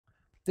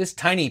This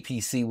tiny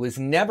PC was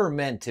never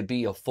meant to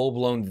be a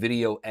full-blown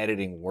video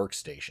editing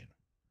workstation.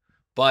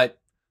 But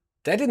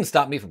that didn't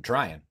stop me from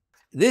trying.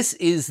 This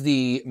is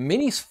the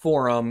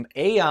Minisforum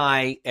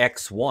AI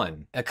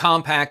X1, a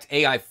compact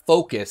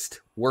AI-focused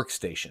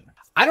workstation.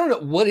 I don't know,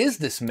 what is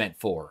this meant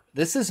for?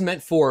 This is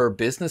meant for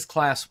business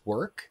class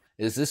work?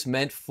 Is this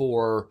meant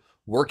for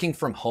working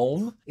from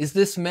home? Is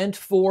this meant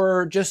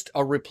for just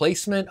a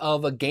replacement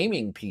of a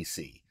gaming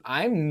PC?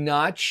 I'm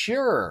not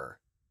sure.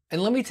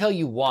 And let me tell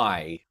you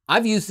why.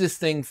 I've used this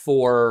thing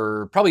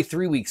for probably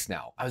 3 weeks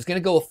now. I was gonna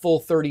go a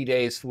full 30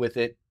 days with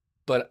it,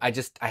 but I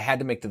had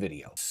to make the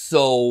video.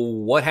 So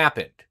what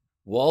happened?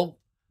 Well,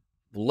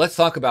 let's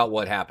talk about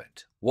what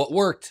happened. What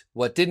worked,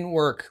 what didn't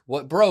work,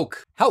 what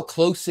broke, how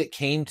close it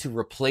came to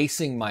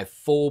replacing my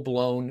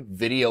full-blown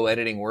video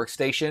editing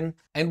workstation,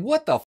 and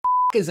what the f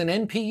is an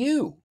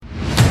NPU?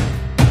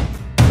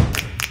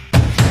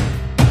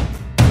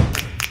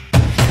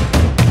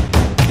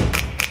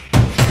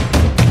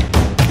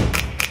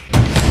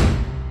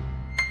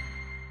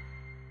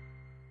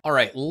 All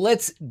right,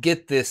 let's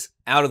get this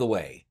out of the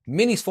way.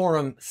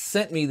 Minisforum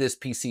sent me this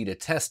PC to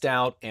test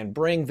out and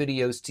bring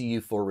videos to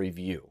you for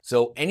review.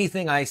 So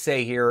anything I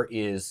say here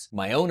is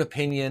my own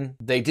opinion.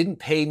 They didn't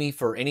pay me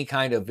for any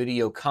kind of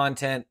video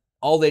content.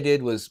 All they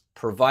did was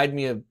provide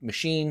me a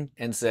machine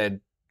and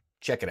said,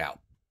 check it out.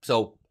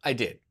 So I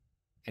did,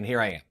 and here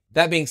I am.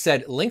 That being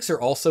said, links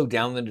are also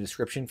down in the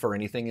description for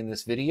anything in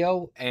this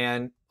video,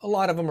 and a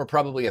lot of them are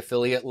probably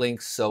affiliate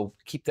links, so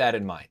keep that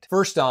in mind.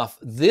 First off,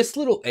 this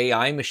little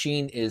AI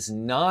machine is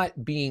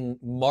not being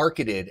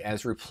marketed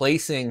as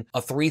replacing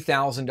a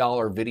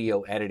 $3,000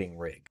 video editing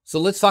rig. So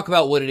let's talk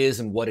about what it is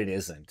and what it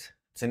isn't.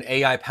 It's an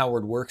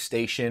AI-powered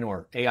workstation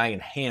or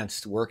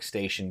AI-enhanced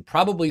workstation,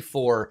 probably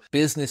for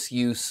business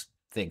use.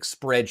 Think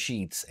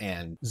spreadsheets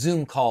and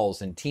Zoom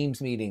calls and Teams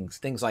meetings,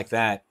 things like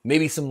that.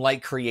 Maybe some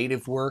light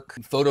creative work,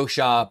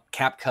 Photoshop,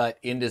 CapCut,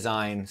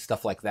 InDesign,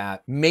 stuff like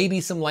that.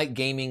 Maybe some light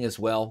gaming as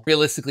well.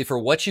 Realistically, for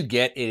what you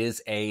get, it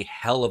is a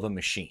hell of a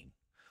machine,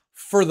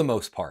 for the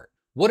most part.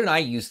 What did I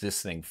use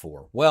this thing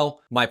for?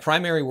 Well, my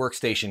primary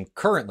workstation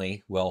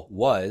currently,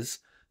 was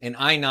an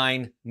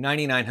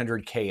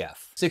i9-9900KF.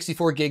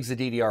 64 gigs of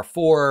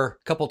DDR4,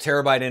 couple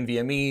terabyte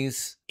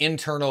NVMEs,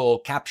 internal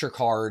capture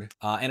card,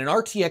 and an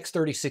RTX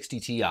 3060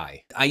 Ti.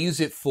 I use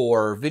it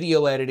for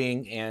video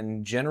editing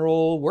and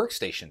general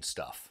workstation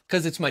stuff,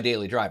 because it's my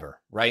daily driver,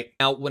 right?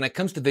 Now, when it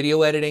comes to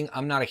video editing,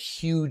 I'm not a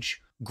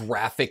huge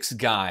graphics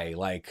guy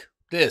like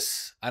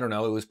this. I don't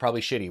know, it was probably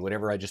shitty,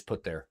 whatever I just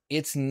put there.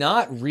 It's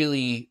not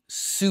really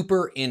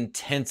super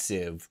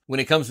intensive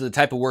when it comes to the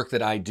type of work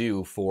that I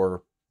do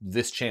for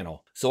this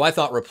channel. So I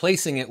thought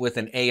replacing it with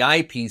an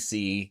AI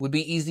PC would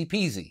be easy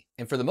peasy.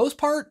 And for the most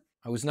part,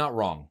 I was not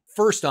wrong.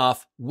 First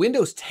off,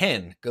 Windows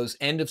 10 goes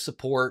end of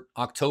support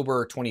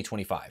October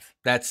 2025.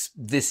 That's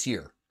this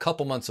year,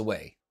 couple months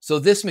away. So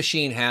this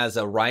machine has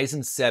a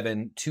Ryzen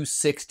 7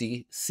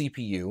 260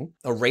 CPU,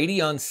 a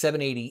Radeon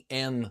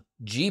 780M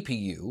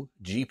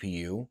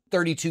GPU,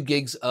 32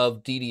 gigs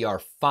of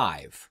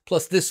DDR5.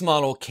 Plus this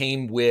model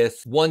came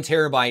with 1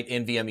 terabyte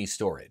NVMe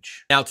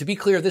storage. Now to be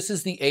clear, this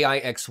is the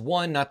AI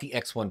X1, not the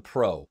X1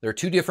 Pro. They're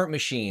two different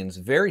machines,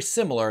 very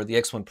similar. The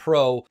X1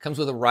 Pro comes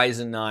with a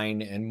Ryzen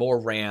 9 and more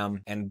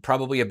RAM and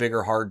probably a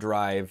bigger hard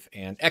drive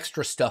and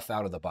extra stuff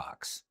out of the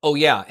box. Oh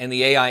yeah, and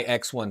the AI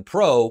X1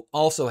 Pro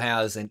also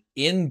has an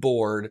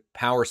inboard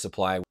power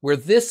supply, where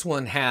this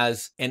one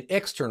has an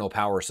external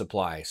power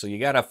supply. So you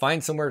gotta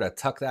find somewhere to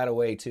tuck that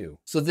away too.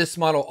 So this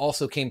model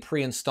also came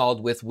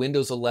pre-installed with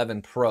Windows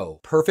 11 Pro.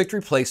 Perfect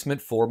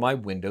replacement for my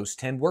Windows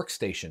 10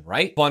 workstation,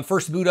 right? On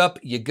first boot up,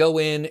 you go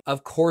in,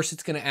 of course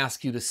it's gonna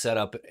ask you to set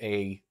up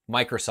a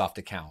Microsoft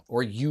account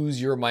or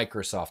use your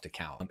Microsoft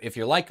account. If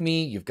you're like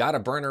me, you've got a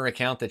burner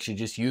account that you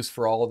just use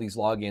for all of these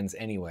logins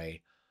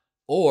anyway.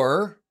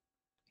 Or,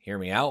 hear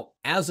me out,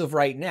 as of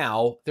right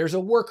now, there's a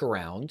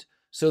workaround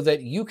so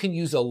that you can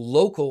use a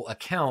local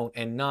account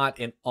and not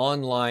an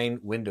online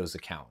Windows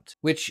account,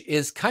 which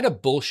is kind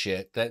of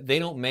bullshit that they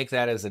don't make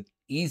that as an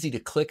easy to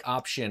click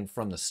option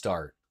from the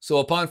start. So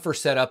upon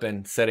first setup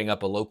and setting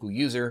up a local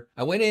user,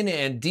 I went in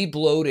and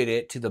debloated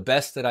it to the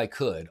best that I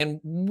could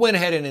and went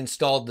ahead and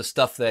installed the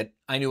stuff that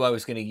I knew I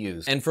was going to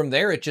use. And from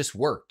there, it just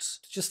worked.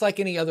 It's just like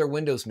any other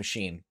Windows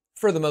machine,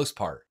 for the most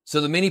part. So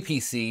the mini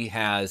PC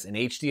has an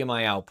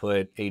HDMI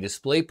output, a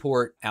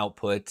DisplayPort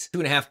output,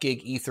 2.5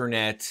 gig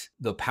Ethernet,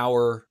 the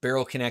power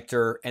barrel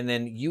connector, and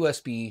then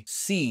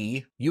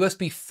USB-C,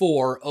 USB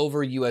 4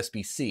 over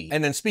USB-C.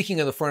 And then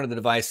speaking of the front of the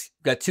device,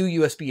 got two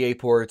USB-A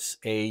ports,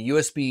 a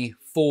USB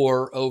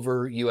 4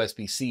 over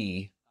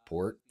USB-C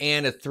port,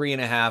 and a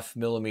 3.5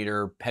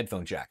 millimeter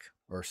headphone jack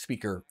or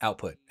speaker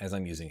output as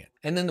I'm using it.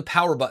 And then the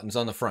power buttons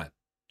on the front,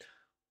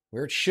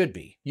 where it should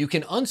be. You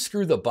can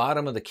unscrew the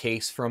bottom of the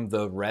case from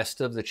the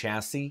rest of the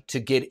chassis to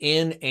get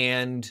in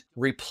and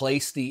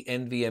replace the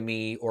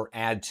NVMe or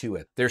add to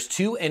it. There's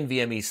two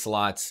NVMe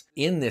slots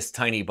in this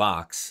tiny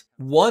box.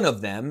 One of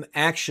them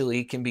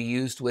actually can be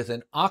used with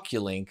an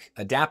Oculink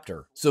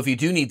adapter. So if you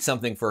do need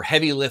something for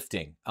heavy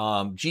lifting,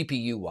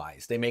 GPU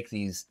wise, they make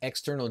these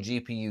external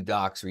GPU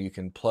docks where you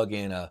can plug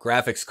in a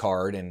graphics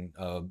card and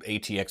a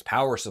ATX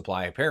power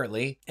supply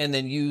apparently, and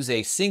then use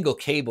a single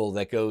cable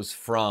that goes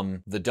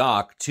from the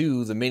dock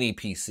to the mini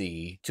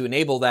PC. To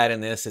enable that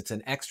in this, it's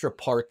an extra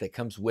part that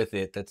comes with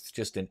it that's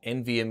just an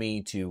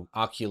NVMe to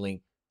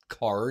Oculink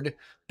card,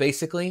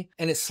 basically,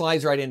 and it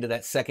slides right into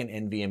that second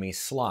NVMe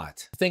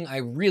slot. The thing I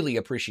really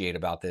appreciate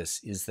about this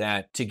is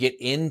that to get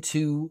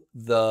into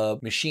the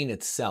machine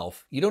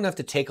itself, you don't have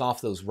to take off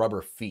those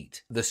rubber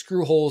feet. The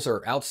screw holes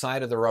are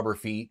outside of the rubber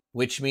feet,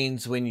 which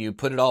means when you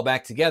put it all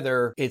back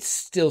together, it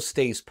still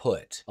stays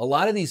put. A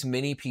lot of these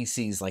mini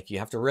PCs, like you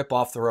have to rip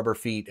off the rubber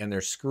feet and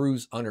there's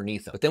screws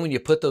underneath them. But then when you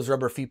put those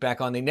rubber feet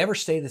back on, they never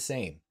stay the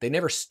same. They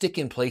never stick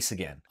in place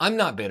again. I'm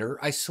not bitter,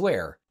 I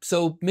swear.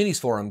 So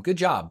Minisforum, good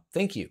job.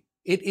 Thank you.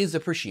 It is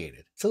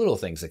appreciated. It's the little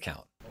things that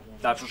count.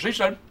 That's what she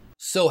said.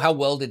 So how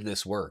well did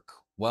this work?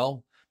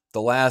 Well,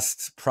 the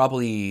last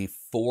probably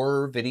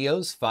 5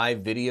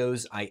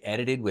 videos I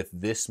edited with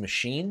this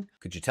machine.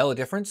 Could you tell a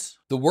difference?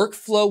 The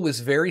workflow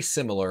was very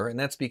similar, and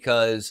that's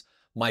because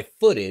my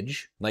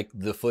footage, like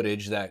the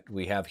footage that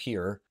we have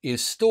here,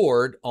 is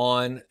stored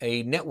on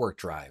a network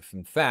drive.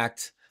 In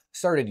fact,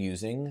 started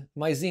using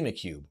my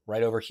ZimaCube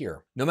right over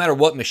here. No matter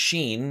what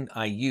machine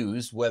I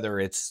use,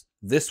 whether it's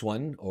this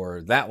one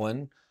or that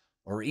one,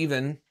 or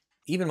even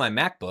my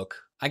MacBook,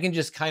 I can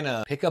just kind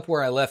of pick up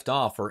where I left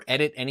off or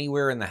edit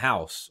anywhere in the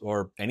house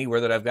or anywhere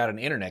that I've got an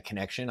internet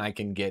connection. I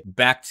can get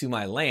back to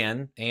my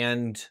LAN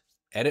and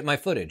edit my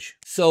footage.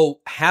 So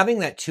having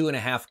that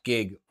 2.5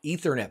 gig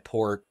Ethernet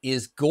port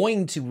is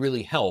going to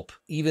really help,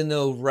 even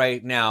though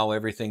right now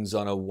everything's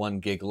on a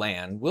 1 gig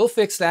LAN. We'll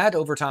fix that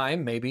over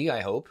time, maybe,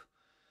 I hope.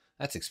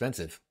 That's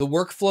expensive. The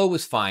workflow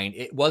was fine.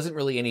 It wasn't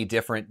really any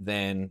different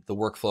than the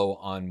workflow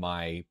on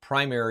my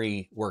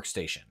primary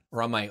workstation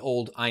or on my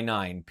old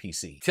i9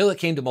 PC, till it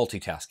came to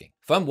multitasking.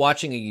 If I'm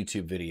watching a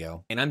YouTube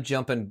video and I'm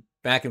jumping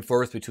back and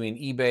forth between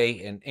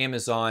eBay and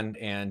Amazon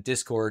and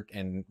Discord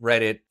and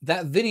Reddit,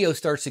 that video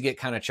starts to get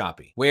kind of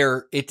choppy,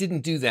 where it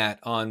didn't do that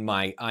on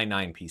my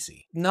i9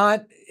 PC.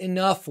 Not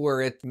enough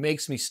where it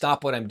makes me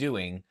stop what I'm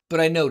doing, but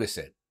I notice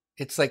it.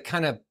 It's like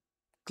kind of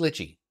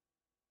glitchy.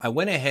 I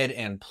went ahead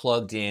and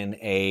plugged in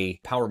a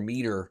power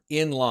meter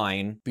in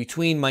line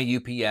between my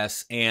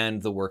UPS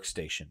and the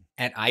workstation.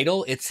 At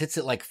idle, it sits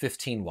at like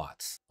 15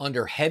 watts.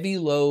 Under heavy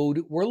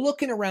load, we're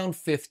looking around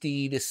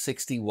 50 to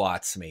 60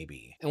 watts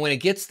maybe. And when it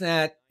gets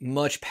that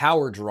much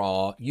power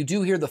draw, you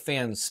do hear the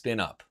fans spin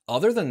up.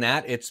 Other than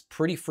that, it's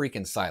pretty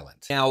freaking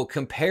silent. Now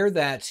compare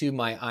that to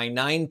my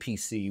i9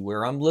 PC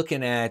where I'm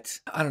looking at,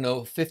 I don't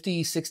know,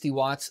 50, 60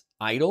 watts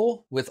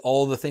idle with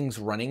all the things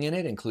running in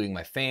it, including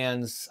my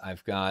fans.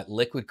 I've got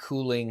liquid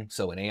cooling,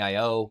 so an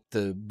AIO,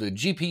 the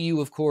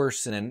GPU, of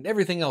course, and then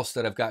everything else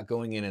that I've got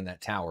going in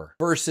that tower.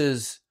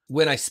 Versus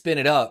when I spin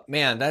it up,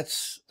 man,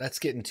 that's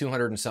getting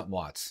 200 and something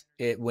watts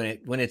when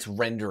it's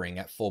rendering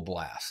at full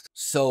blast.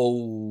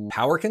 So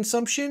power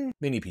consumption,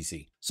 mini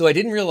PC. So I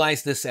didn't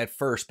realize this at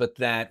first, but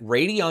that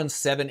Radeon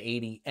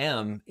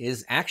 780M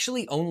is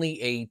actually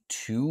only a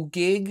 2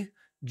 gig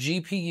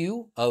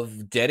GPU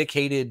of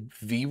dedicated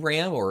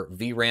VRAM or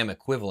VRAM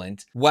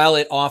equivalent, while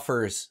it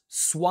offers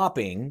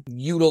swapping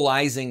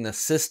utilizing the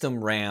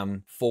system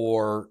RAM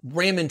for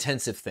RAM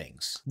intensive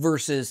things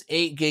versus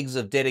 8 gigs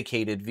of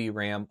dedicated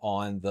VRAM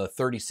on the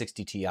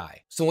 3060 Ti.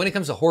 So when it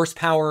comes to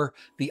horsepower,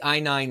 the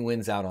i9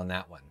 wins out on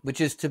that one,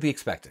 which is to be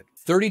expected.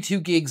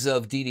 32 gigs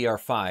of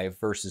DDR5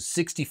 versus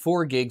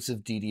 64 gigs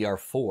of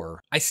DDR4.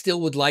 I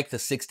still would like the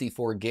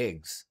 64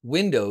 gigs.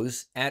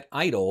 Windows at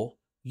idle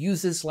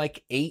uses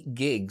like 8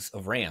 gigs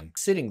of RAM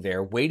sitting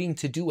there waiting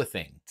to do a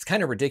thing. It's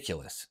kind of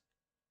ridiculous,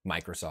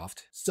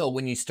 Microsoft. So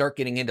when you start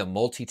getting into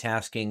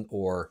multitasking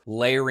or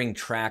layering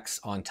tracks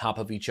on top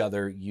of each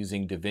other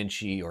using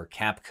DaVinci or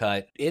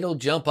CapCut, it'll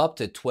jump up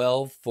to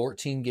 12,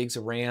 14 gigs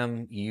of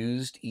RAM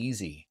used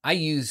easy. I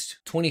used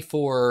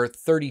 24,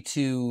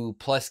 32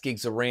 plus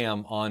gigs of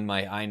RAM on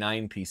my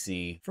i9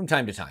 PC from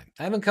time to time.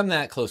 I haven't come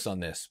that close on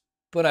this,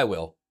 but I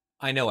will.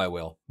 I know I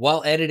will.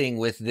 While editing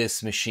with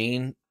this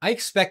machine, I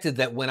expected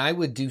that when I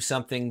would do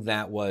something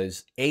that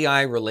was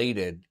AI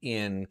related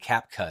in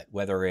CapCut,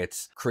 whether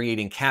it's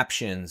creating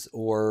captions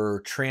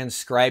or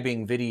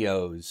transcribing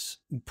videos,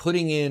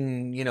 putting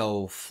in,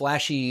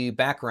 flashy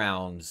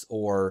backgrounds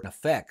or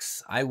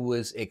effects, I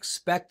was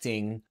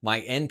expecting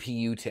my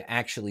NPU to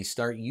actually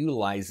start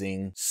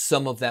utilizing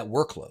some of that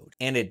workload,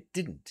 and it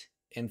didn't.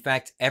 In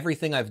fact,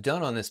 everything I've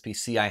done on this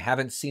PC, I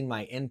haven't seen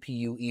my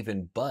NPU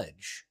even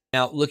budge.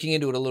 Now, looking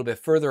into it a little bit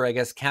further, I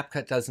guess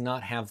CapCut does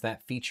not have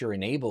that feature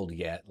enabled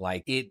yet.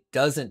 Like, it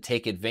doesn't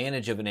take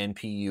advantage of an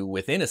NPU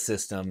within a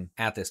system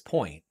at this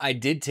point. I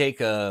did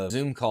take a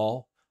Zoom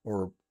call,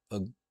 or a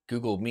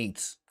Google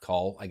Meets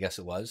call, I guess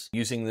it was,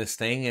 using this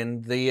thing,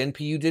 and the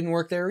NPU didn't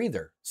work there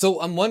either.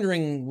 So I'm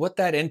wondering what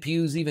that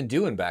NPU is even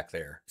doing back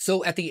there.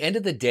 So at the end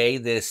of the day,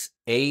 this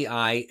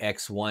AI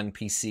X1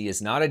 PC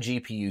is not a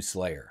GPU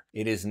slayer.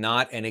 It is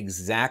not an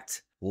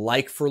exact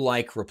like for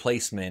like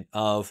replacement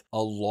of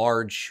a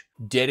large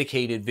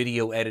dedicated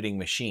video editing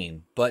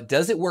machine. But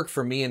does it work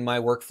for me in my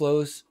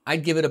workflows?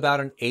 I'd give it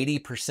about an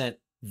 80%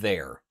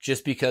 there,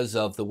 just because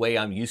of the way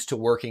I'm used to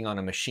working on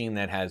a machine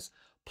that has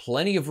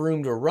plenty of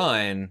room to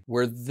run,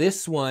 where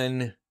this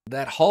one,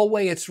 that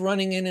hallway it's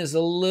running in is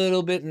a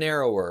little bit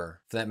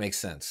narrower, if that makes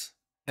sense.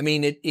 I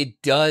mean,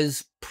 it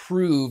does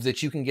prove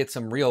that you can get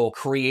some real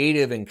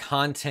creative and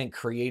content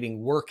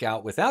creating work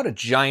out without a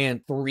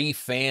giant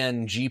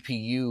 3-fan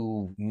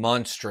GPU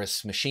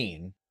monstrous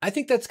machine. I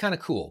think that's kind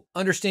of cool.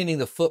 Understanding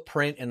the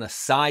footprint and the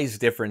size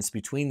difference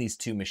between these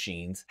two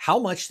machines, how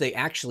much they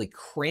actually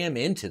cram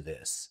into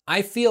this.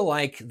 I feel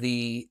like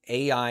the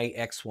AI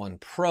X1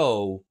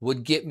 Pro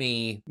would get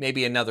me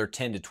maybe another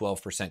 10 to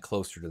 12%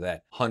 closer to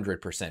that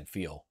 100%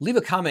 feel. Leave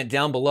a comment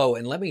down below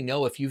and let me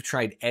know if you've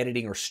tried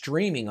editing or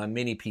streaming on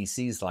mini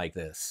PCs like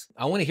this.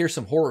 I want to hear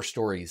some horror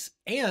stories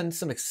and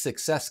some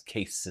success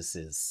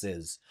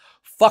cases.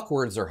 Fuck,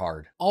 words are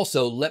hard.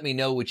 Also, let me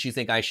know what you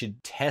think I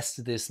should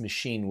test this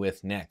machine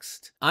with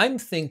next. I'm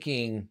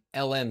thinking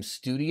LM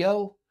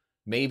Studio,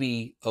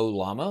 maybe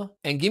Olama,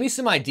 and give me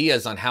some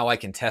ideas on how I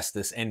can test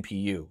this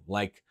NPU.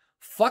 Like,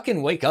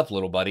 fucking wake up,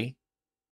 little buddy.